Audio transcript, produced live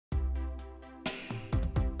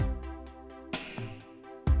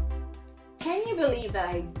you believe that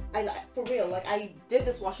I for real, like I did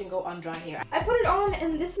this wash and go on dry hair. I put it on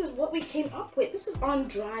and this is what we came up with. This is on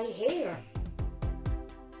dry hair.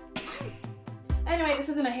 Anyway, this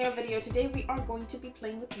isn't a hair video. Today we are going to be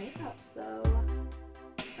playing with makeup, so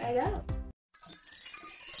there you go.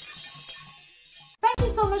 Thank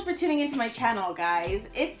you so much for tuning into my channel, guys.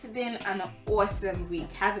 It's been an awesome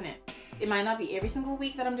week, hasn't it? It might not be every single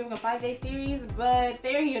week that I'm doing a 5-day series, but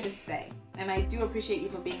they're here to stay. And I do appreciate you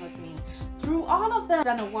for being with me through all of them. I've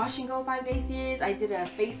done a wash and go 5-day series. I did a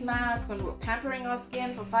face mask when we were pampering our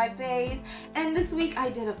skin for 5 days. And this week I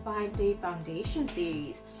did a 5-day foundation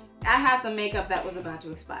series. I have some makeup that was about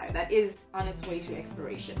to expire, that is on its way to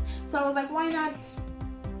expiration. So I was like, why not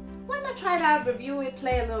try it out, review it,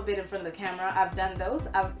 play a little bit in front of the camera. I've done those.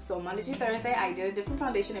 So Monday to Thursday, I did a different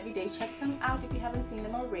foundation every day. Check them out if you haven't seen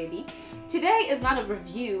them already. Today is not a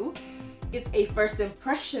review, it's a first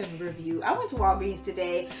impression review. I went to Walgreens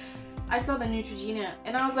today. I saw the Neutrogena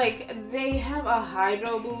and I was like, they have a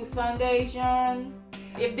Hydro Boost foundation.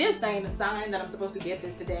 If this ain't a sign that I'm supposed to get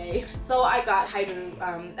this today. So I got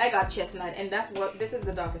I got Chestnut, and this is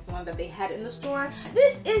the darkest one that they had in the store.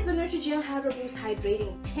 This is the Neutrogena Hydro Boost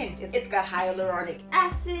Hydrating Tint. It's got hyaluronic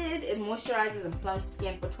acid. It moisturizes and plumps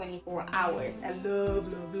skin for 24 hours. I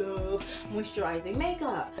love, love, love moisturizing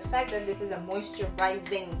makeup. The fact that this is a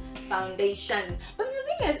moisturizing foundation. But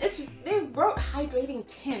the thing is, they wrote hydrating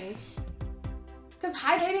tint. Because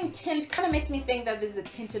hydrating tint kind of makes me think that this is a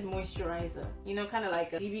tinted moisturizer. You know, kind of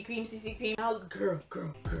like a BB cream, CC cream. Oh, girl.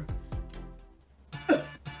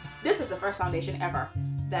 This is the first foundation ever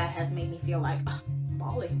that has made me feel like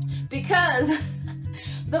balling. Because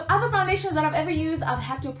the other foundations that I've ever used, I've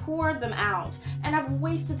had to pour them out. And I've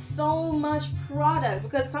wasted so much product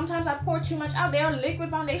because sometimes I pour too much out. They are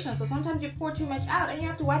liquid foundations, so sometimes you pour too much out and you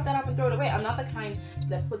have to wipe that off and throw it away. I'm not the kind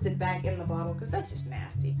that puts it back in the bottle because that's just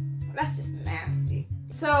nasty. That's just nasty.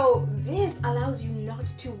 So this allows you not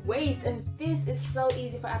to waste, and this is so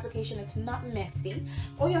easy for application. It's not messy.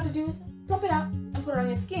 All you have to do is plump it out and put it on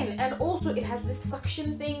your skin. And also it has this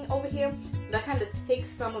suction thing over here that kind of takes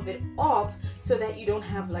some of it off so that you don't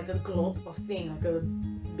have like a glob of thing, like a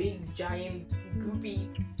big giant goopy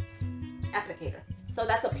applicator. So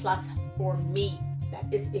that's a plus for me. That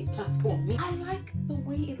is a plus for me. I like the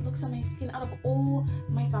way it looks on my skin. Out of all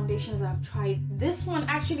my foundations that I've tried, this one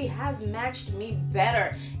actually has matched me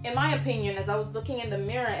better, in my opinion, as I was looking in the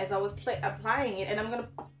mirror, as I was applying it. And I'm gonna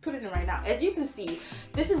put it in right now. As you can see,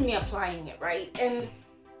 this is me applying it, right? And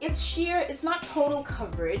it's sheer, it's not total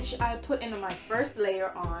coverage. I put in my first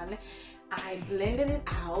layer on. I blended it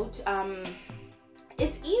out.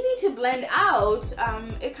 It's easy to blend out.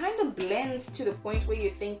 It kind of blends to the point where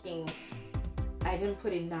you're thinking, I didn't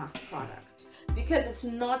put enough product, because it's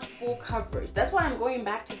not full coverage. That's why I'm going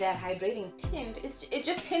back to that hydrating tint. It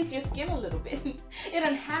just tints your skin a little bit. It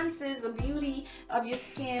enhances the beauty of your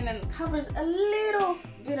skin and covers a little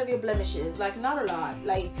bit of your blemishes, like not a lot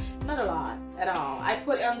at all. I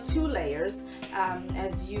put on 2 layers,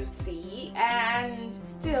 as you see, and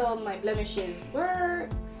still my blemishes were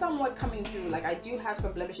somewhat coming through. Like I do have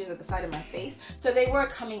some blemishes at the side of my face, so they were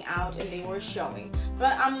coming out and they were showing,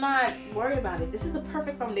 but I'm not worried about it. This is a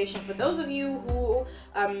perfect foundation for those of you who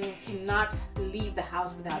cannot leave the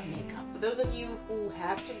house without makeup, for those of you who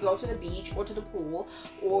have to go to the beach or to the pool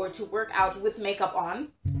or to work out with makeup on.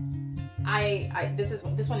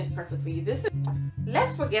 This one is perfect for you.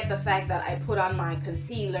 Let's forget the fact that I put on my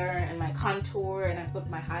concealer and my contour and I put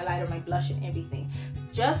my highlighter, my blush and everything.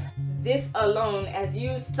 Just this alone, as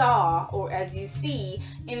you saw or as you see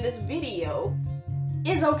in this video,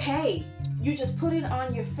 is okay. You just put it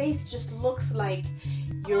on, your face just looks like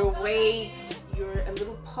you're awake, you're a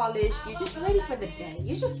little polished, you're just ready for the day.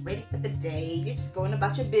 You're just ready for the day. You're just going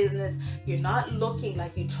about your business. You're not looking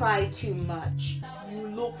like you tried too much. You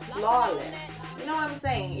look flawless. You know what I'm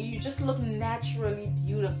saying? You just look naturally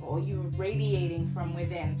beautiful. You're radiating from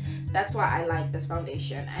within. That's why I like this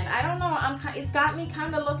foundation. And I don't know, it's got me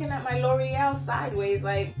kind of looking at my L'Oreal sideways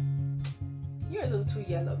like, you're a little too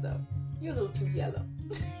yellow though. You're a little too yellow.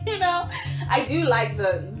 You know, I do like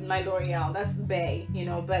my L'Oreal, that's Bay, you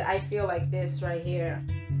know, but I feel like this right here,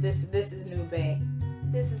 this is new Bay.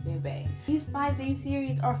 This is new Bay. These 5-day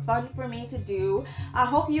series are fun for me to do. I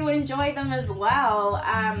hope you enjoy them as well.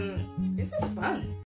 This is fun.